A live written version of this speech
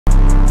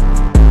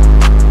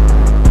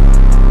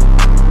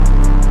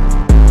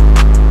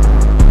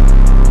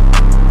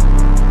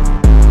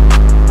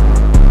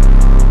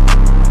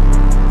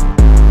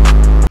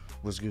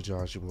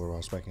y'all? It's your boy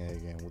Ross back in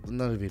again with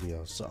another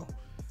video. So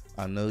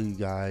I know you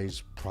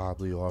guys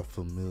probably are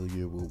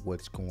familiar with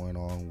what's going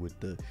on with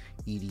the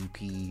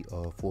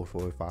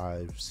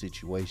EDP445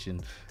 situation.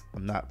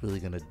 I'm not really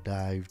gonna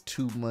dive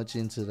too much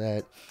into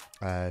that.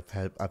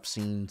 I've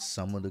seen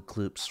some of the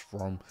clips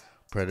from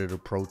Predator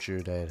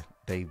Poacher that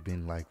they've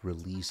been like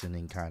releasing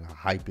and kind of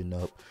hyping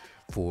up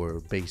for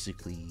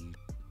basically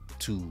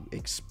to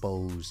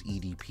expose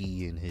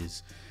EDP and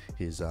his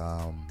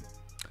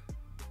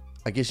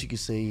I guess you could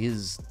say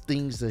his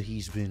things that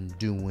he's been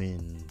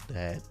doing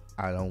that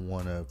I don't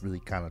want to really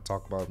kind of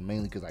talk about,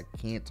 mainly because I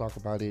can't talk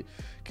about it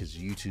because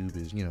YouTube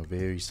is,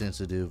 very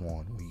sensitive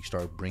on when you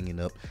start bringing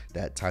up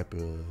that type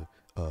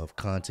of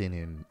content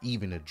and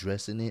even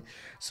addressing it.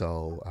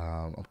 So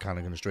I'm kind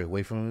of going to stray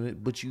away from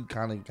it, but you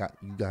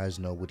guys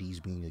know what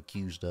he's being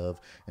accused of,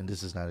 and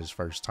this is not his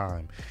first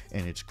time.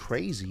 And it's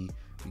crazy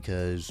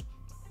because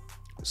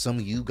some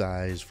of you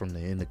guys from the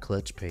In the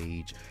Clutch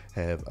page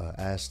have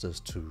asked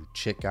us to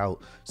check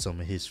out some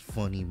of his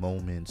funny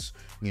moments,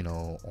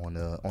 on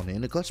the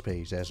In the Clutch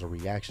page as a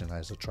reaction,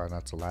 as a try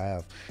not to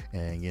laugh.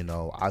 And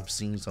I've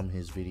seen some of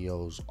his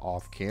videos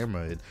off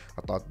camera, and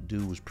I thought the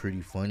dude was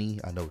pretty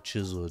funny. I know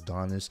Chisel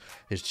Adonis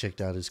has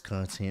checked out his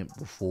content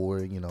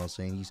before.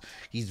 Saying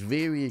he's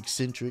very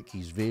eccentric,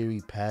 he's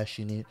very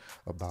passionate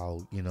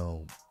about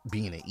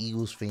being an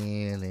Eagles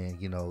fan,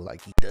 and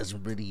like he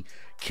doesn't really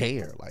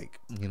care, like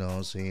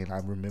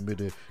I remember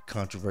the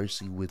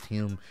controversy with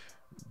him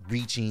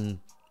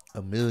reaching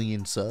 1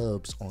 million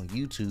subs on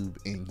YouTube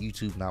and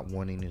YouTube not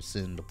wanting to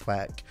send the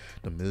plaque,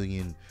 the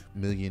million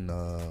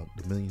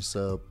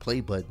sub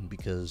play button,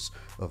 because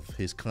of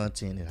his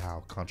content and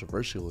how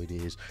controversial it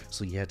is.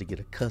 So you had to get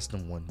a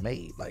custom one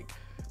made. Like,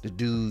 the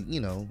dude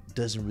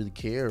doesn't really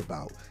care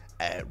about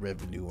ad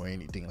revenue or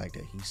anything like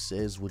that. He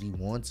says what he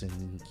wants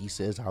and he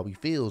says how he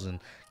feels, and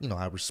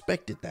I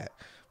respected that.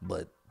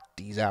 But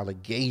these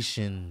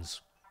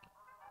allegations,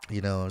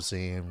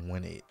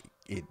 when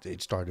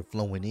it started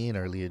flowing in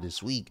earlier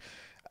this week,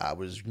 I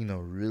was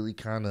really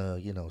kind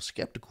of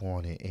skeptical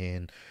on it.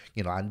 And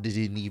I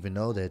didn't even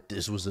know that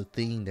this was a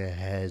thing that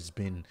has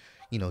been,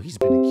 he's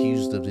been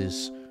accused of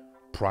this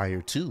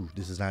prior to.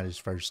 This is not his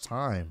first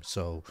time.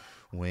 So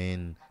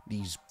when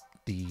these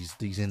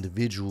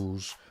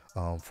individuals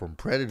from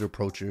Predator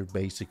Poacher,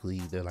 basically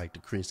they're like the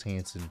Chris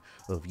Hansen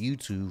of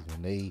YouTube,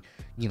 when they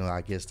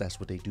I guess that's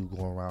what they do,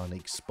 go around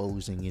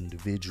exposing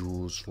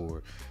individuals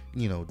for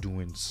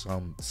doing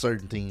some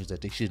certain things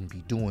that they shouldn't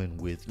be doing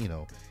with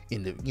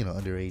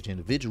underage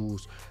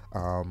individuals.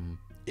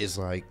 It's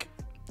like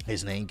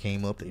his name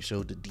came up, they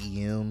showed the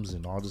DMs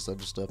and all this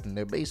other stuff, and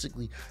they're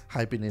basically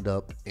hyping it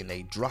up, and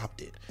they dropped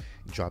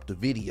the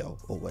video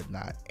or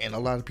whatnot. And a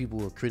lot of people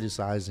were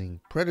criticizing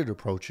Predator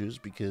Poachers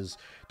because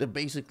they're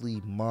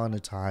basically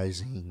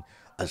monetizing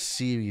a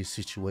serious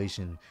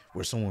situation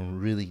where someone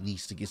really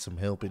needs to get some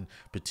help and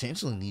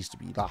potentially needs to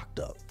be locked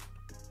up.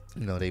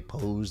 They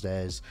posed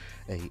as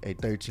a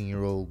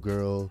 13-year-old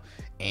girl,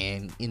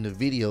 and in the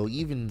video,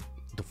 even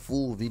the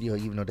full video,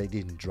 even though they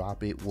didn't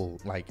drop it, well,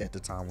 like at the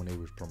time when they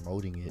were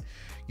promoting it,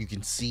 you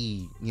can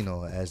see,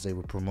 as they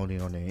were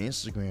promoting on their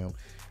Instagram,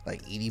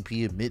 like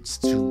EDP admits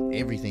to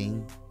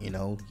everything. He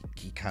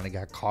kind of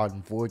got caught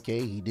in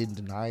 4K, he didn't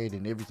deny it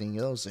and everything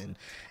else. And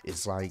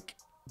it's like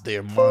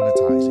they're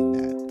monetizing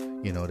that.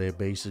 They're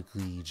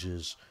basically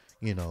just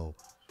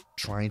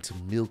trying to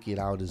milk it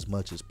out as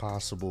much as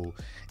possible.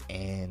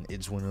 And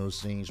it's one of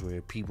those things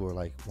where people are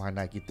like, why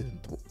not get the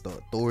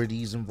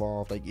authorities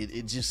involved? Like,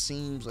 it just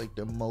seems like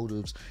their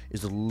motives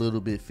is a little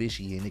bit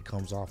fishy, and it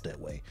comes off that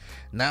way.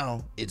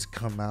 Now it's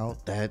come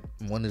out that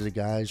one of the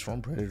guys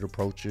from Predator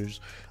Poachers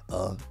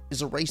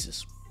is a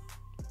racist.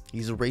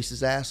 He's a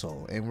racist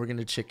asshole, and we're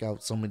gonna check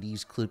out some of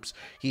these clips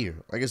here.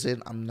 Like I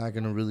said, I'm not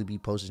gonna really be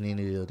posting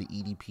any of the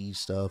EDP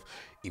stuff.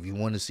 If you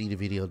want to see the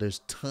video,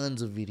 there's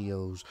tons of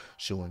videos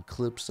showing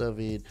clips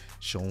of it,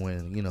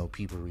 showing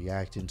people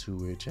reacting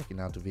to it, checking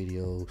out the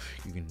video.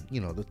 You can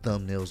the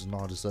thumbnails and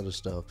all this other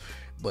stuff.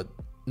 But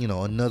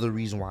another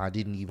reason why I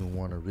didn't even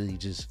want to really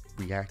just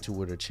react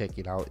to it or check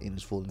it out in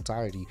its full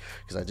entirety,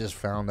 because I just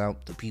found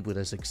out the people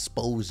that's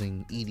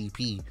exposing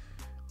EDP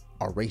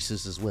are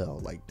racist as well.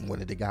 Like,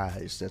 one of the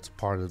guys that's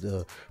part of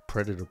the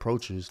Predator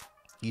Poachers,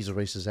 he's a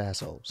racist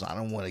asshole. So I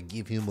don't want to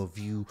give him a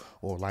view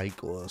or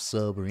like or a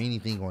sub or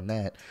anything on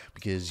that,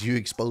 because you're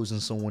exposing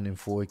someone in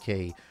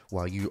 4K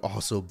while you're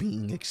also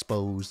being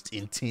exposed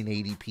in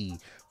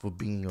 1080p for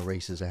being a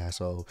racist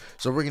asshole.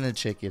 So we're gonna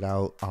check it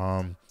out.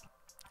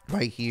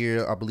 Right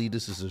here, I believe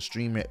this is a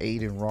streamer,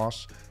 Aiden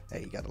Ross.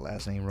 Hey, he got the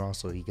last name Ross,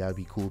 so he gotta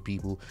be cool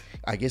people.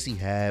 I guess he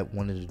had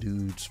one of the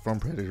dudes from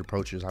Predator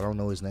Poachers. I don't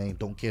know his name,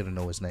 don't care to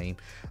know his name,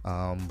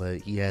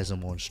 but he has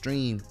him on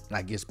stream.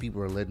 I guess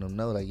people are letting him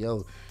know that,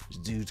 yo, this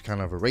dude's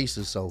kind of a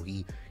racist. So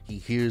he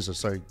hears a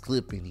certain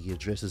clip and he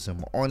addresses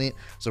him on it.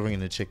 So we're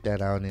gonna check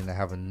that out, and then I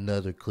have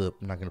another clip,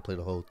 I'm not gonna play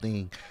the whole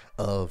thing,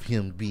 of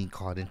him being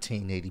caught in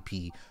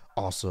 1080p,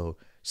 also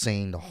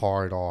saying the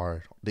hard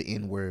R, the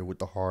N-word with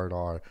the hard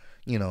R,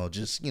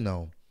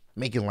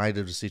 making light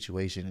of the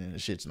situation, and the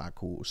shit's not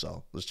cool.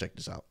 So let's check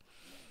this out.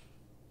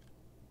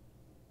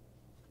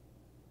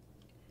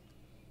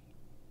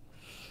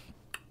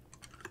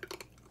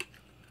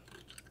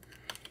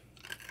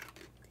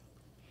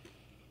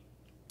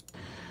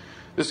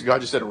 This guy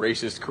just said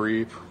racist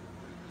creep.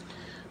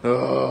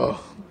 Ugh.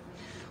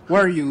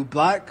 Where are you,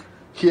 black?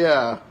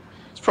 Yeah.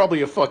 It's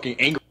probably a fucking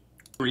angry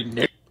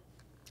nigger.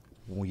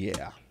 Well,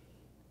 yeah.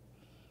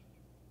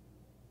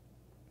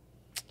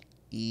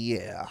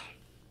 Yeah.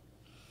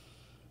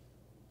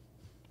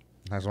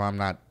 That's why I'm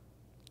not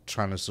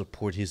trying to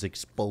support his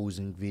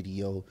exposing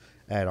video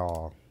at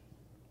all.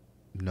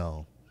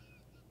 No.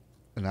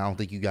 And I don't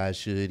think you guys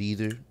should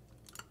either.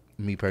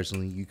 Me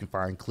personally, you can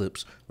find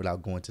clips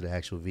without going to the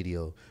actual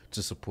video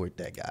to support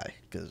that guy,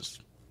 because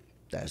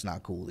that's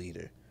not cool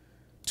either.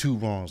 Two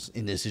wrongs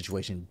in this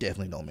situation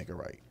definitely don't make it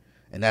right.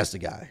 And that's the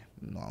guy.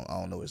 No,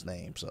 I don't know his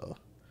name, so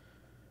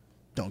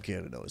don't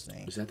care to know his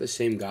name. Is that the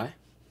same guy?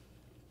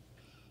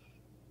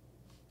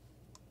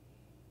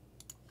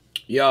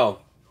 Yo.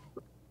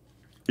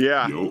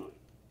 Yeah. Yo.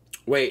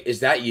 Wait,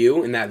 is that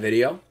you in that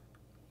video?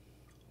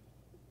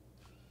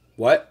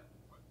 What?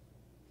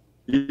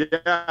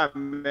 Yeah,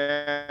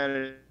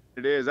 man,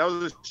 it is. That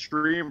was a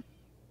stream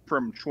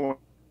from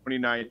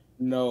 2019.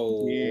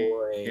 No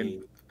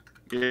way.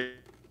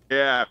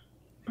 Yeah,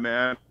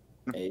 man.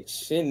 Hey,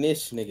 send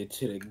this nigga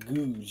to the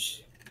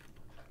googe.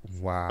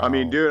 Wow. I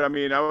mean, dude, I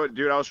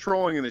was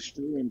trolling in the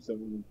stream, so, I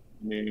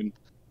mean,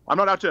 I'm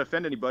not out to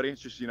offend anybody.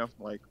 It's just, you know,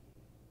 like.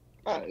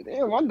 God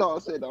damn, my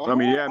dog said, I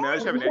mean, yeah, man, I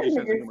just have an any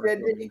sense of humor.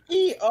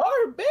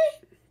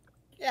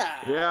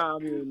 Yeah, I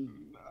mean,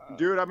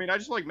 dude, I mean, I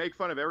just like make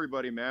fun of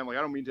everybody, man. Like,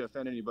 I don't mean to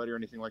offend anybody or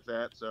anything like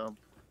that. So,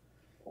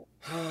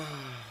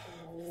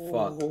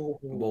 Fuck.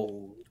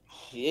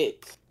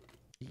 Shit.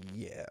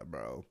 Yeah,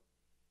 bro.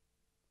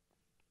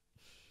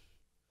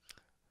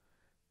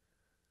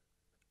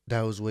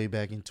 That was way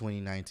back in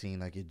 2019.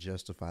 Like, it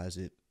justifies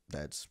it.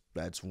 That's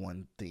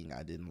one thing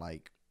I didn't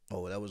like.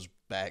 Oh, that was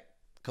back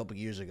a couple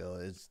years ago.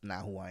 It's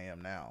not who I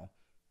am now.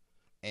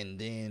 And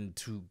then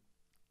to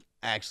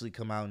actually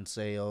come out and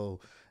say, oh,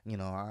 you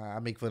know, I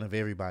make fun of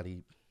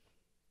everybody.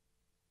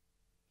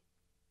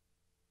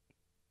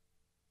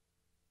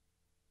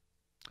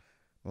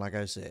 Like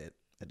I said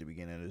at the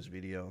beginning of this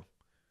video,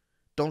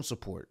 don't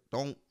support.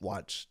 Don't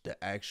watch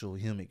the actual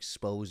him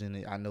exposing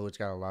it. I know it's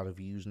got a lot of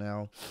views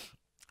now,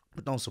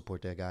 but don't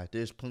support that guy.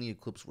 There's plenty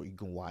of clips where you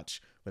can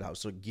watch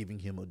without giving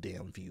him a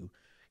damn view.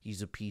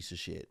 He's a piece of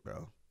shit,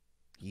 bro.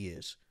 He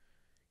is.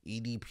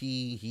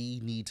 EDP, he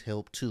needs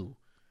help too,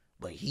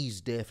 but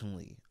he's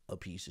definitely a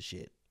piece of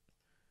shit.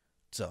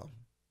 So,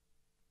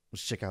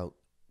 let's check out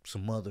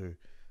some other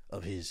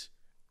of his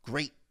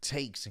great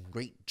takes and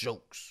great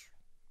jokes.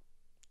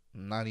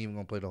 I'm not even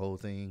going to play the whole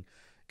thing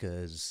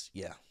because,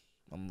 yeah,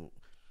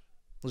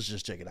 let's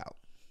just check it out.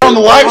 on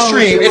the live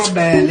stream, it's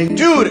bad,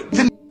 dude,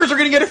 the niggers are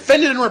going to get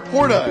offended and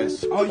report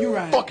us. Oh, you're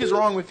right. What the fuck is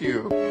wrong with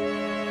you?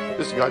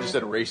 This guy just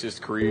said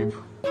racist creep.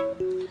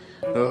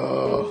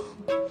 Ugh.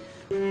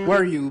 Where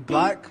are you,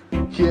 black?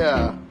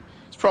 Yeah.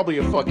 It's probably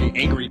a fucking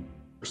angry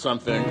or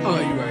something. Oh,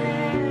 you're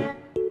right.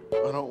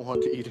 I don't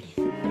want to eat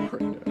anything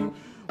right now.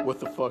 What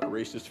the fuck,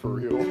 racist for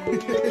real?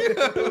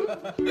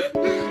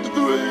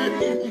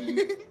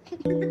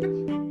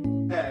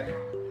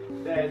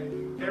 That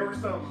there were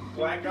some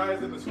black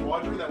guys in the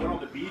squadron that went on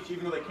the beach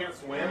even though they can't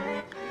swim.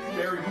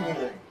 Very cool.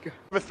 I have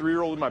a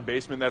 3-year-old in my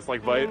basement that's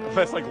like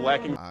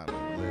lacking I'm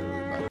literally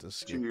about to to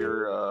skip.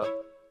 your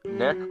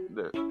neck,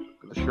 the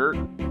shirt.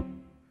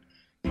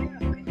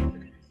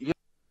 You get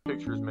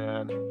pictures,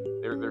 man.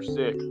 They're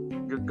sick.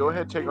 Go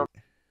ahead, take off.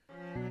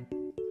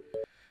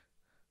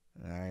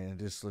 Alright,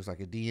 this looks like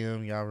a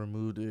DM. Y'all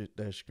removed that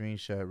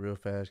screenshot real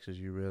fast because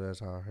you realize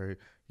how hurt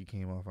you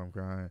came off. I'm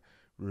crying.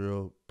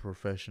 Real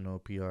professional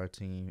PR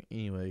team.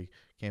 Anyway,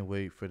 can't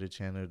wait for the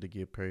channel to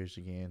get praised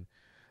again.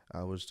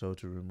 I was told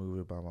to remove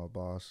it by my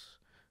boss.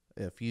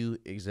 If you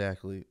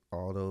exactly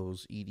all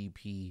those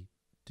EDP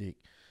dick.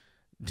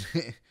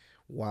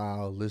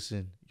 Wow,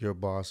 listen, your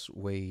boss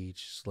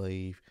wage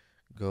slave.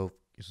 Go.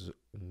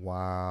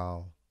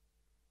 Wow.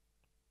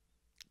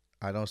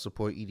 I don't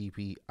support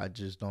EDP. I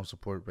just don't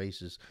support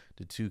racists.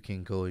 The two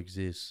can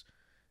coexist.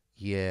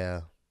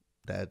 Yeah,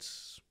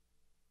 that's...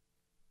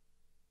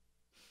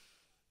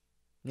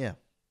 Yeah.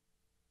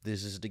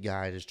 This is the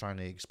guy that's trying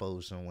to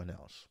expose someone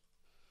else.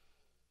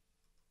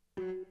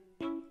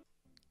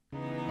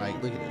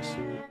 Like, look at this.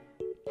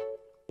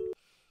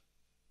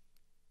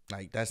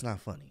 Like, that's not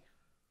funny.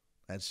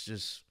 That's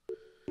just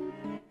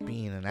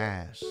being an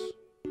ass.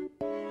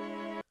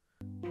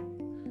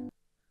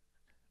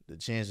 The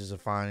chances of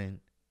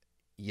finding...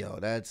 Yo,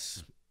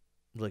 that's...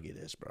 Look at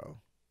this, bro.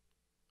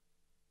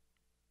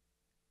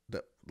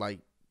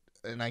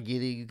 And I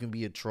get it, you can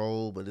be a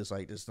troll, but it's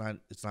like, it's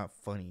not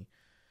funny.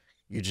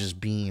 You're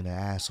just being an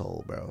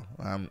asshole, bro.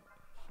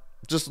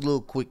 Just a little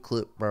quick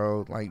clip,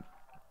 bro. Like,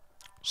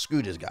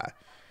 screw this guy.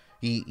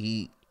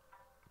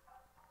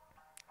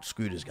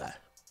 Screw this guy.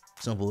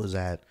 Simple as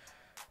that.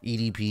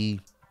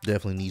 EDP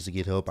definitely needs to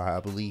get help. I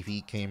believe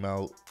he came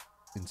out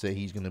and said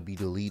he's going to be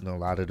deleting a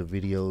lot of the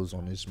videos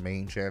on his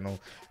main channel.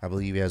 I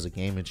believe he has a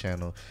gaming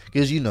channel.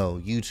 Because, you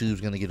know,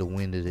 YouTube's going to get a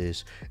wind of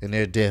this. And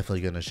they're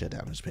definitely going to shut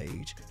down his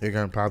page. They're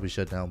going to probably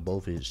shut down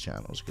both of his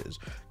channels. Because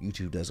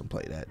YouTube doesn't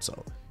play that.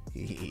 So,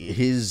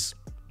 his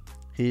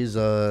his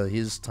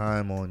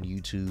time on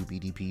YouTube,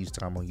 EDP's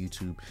time on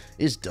YouTube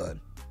is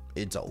done.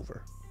 It's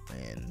over.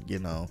 And you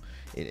know,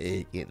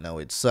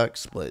 it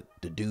sucks, but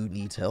the dude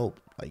needs help.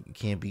 Like, you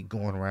can't be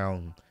going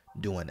around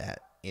doing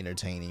that,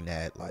 entertaining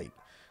that, like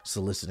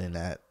soliciting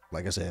that.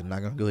 Like I said, I'm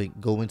not gonna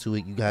go into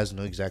it. You guys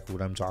know exactly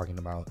what I'm talking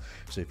about.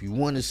 So if you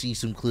want to see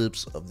some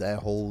clips of that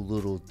whole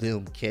little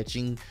them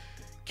catching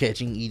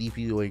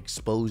EDP or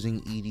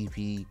exposing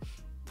EDP,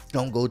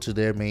 don't go to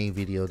their main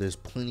video. There's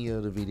plenty of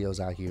other videos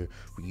out here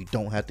where you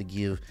don't have to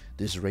give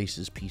this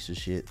racist piece of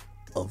shit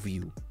a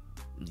view.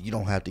 You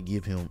don't have to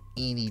give him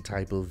any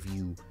type of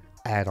view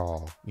at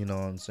all. You know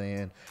what I'm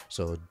saying?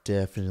 So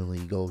definitely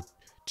go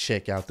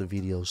check out the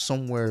video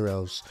somewhere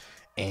else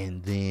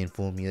and then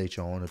formulate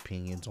your own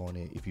opinions on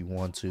it if you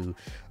want to.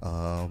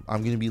 I'm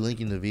going to be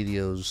linking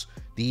these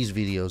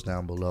videos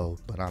down below,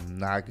 but I'm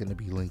not going to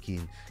be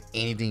linking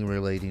anything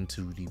relating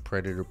to the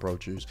Predator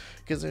Poachers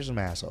because there's some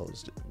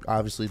assholes.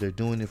 Obviously, they're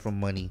doing it for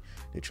money.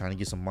 They're trying to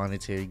get some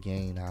monetary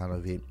gain out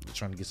of it. They're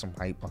trying to get some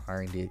hype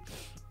behind it.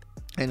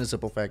 And the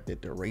simple fact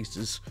that they're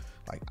racist,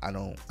 like, I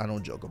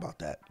don't joke about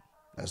that.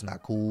 That's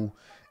not cool.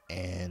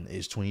 And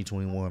it's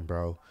 2021,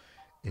 bro.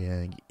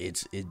 And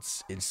it's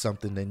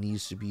something that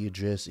needs to be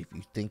addressed. If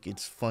you think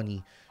it's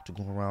funny to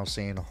go around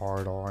saying a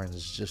hard R and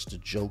it's just a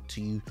joke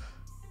to you,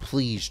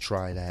 please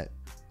try that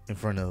in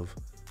front of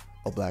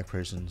a black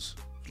person's,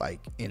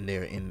 like, in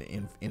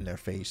their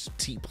face.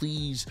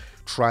 Please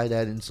try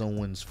that in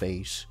someone's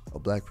face, a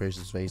black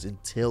person's face,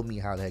 and tell me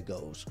how that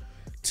goes.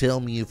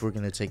 Tell me if we're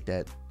gonna take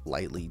that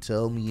lightly.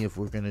 Tell me if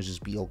we're gonna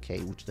just be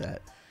okay with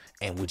that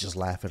and we just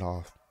laugh it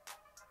off.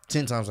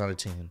 10 times out of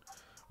 10,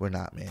 we're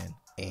not, man.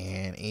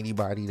 And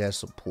anybody that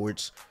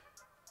supports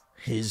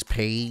his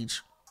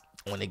page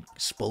on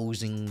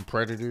exposing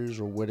predators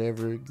or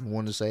whatever you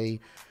want to say,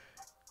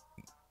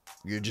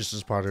 you're just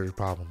as part of the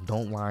problem.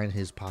 Don't line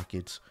his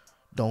pockets.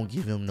 Don't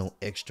give him no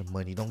extra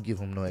money. Don't give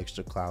him no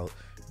extra clout.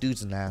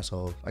 Dude's an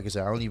asshole. Like I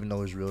said, I don't even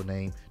know his real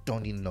name.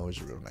 Don't even know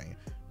his real name.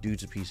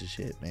 Dude's a piece of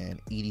shit, man.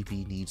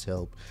 EDP needs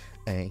help.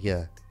 And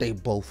yeah, they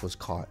both was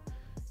caught.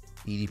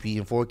 EDP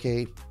in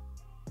 4K,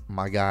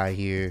 my guy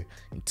here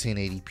in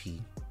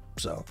 1080p.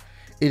 So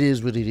it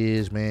is what it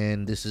is,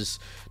 man. This is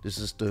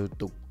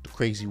the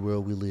crazy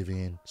world we live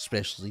in,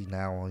 especially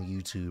now on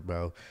YouTube,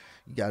 bro.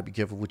 You gotta be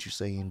careful what you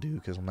say and do,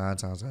 because 9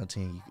 times out of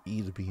 10, you can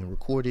either being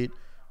recorded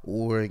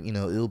or, you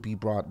know, it'll be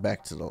brought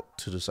back to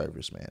the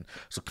service, man.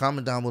 So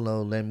comment down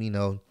below, let me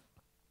know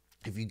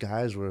if you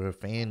guys were a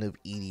fan of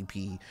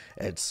EDP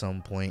at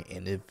some point,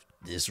 and if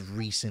this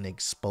recent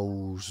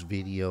exposed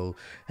video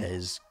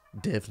has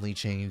definitely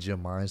changed your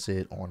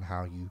mindset on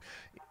how you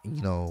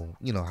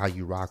how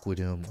you rock with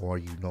him, or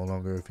you no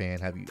longer a fan.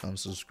 Have you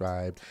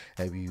unsubscribed?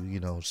 Have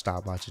you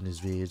stopped watching his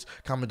vids?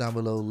 Comment down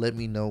below, let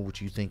me know what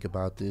you think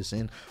about this,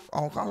 and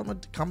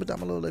comment down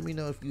below, let me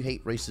know if you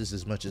hate racists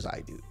as much as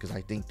I do, because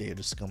I think they're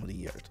the scum of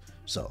the earth.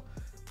 So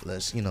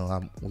let's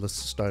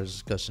start a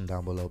discussion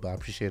down below. But I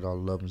appreciate all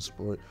the love and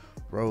support.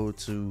 Road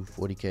to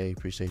 40K.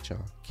 Appreciate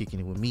y'all kicking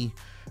it with me,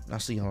 and I'll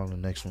see y'all on the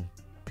next one.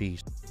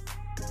 Peace.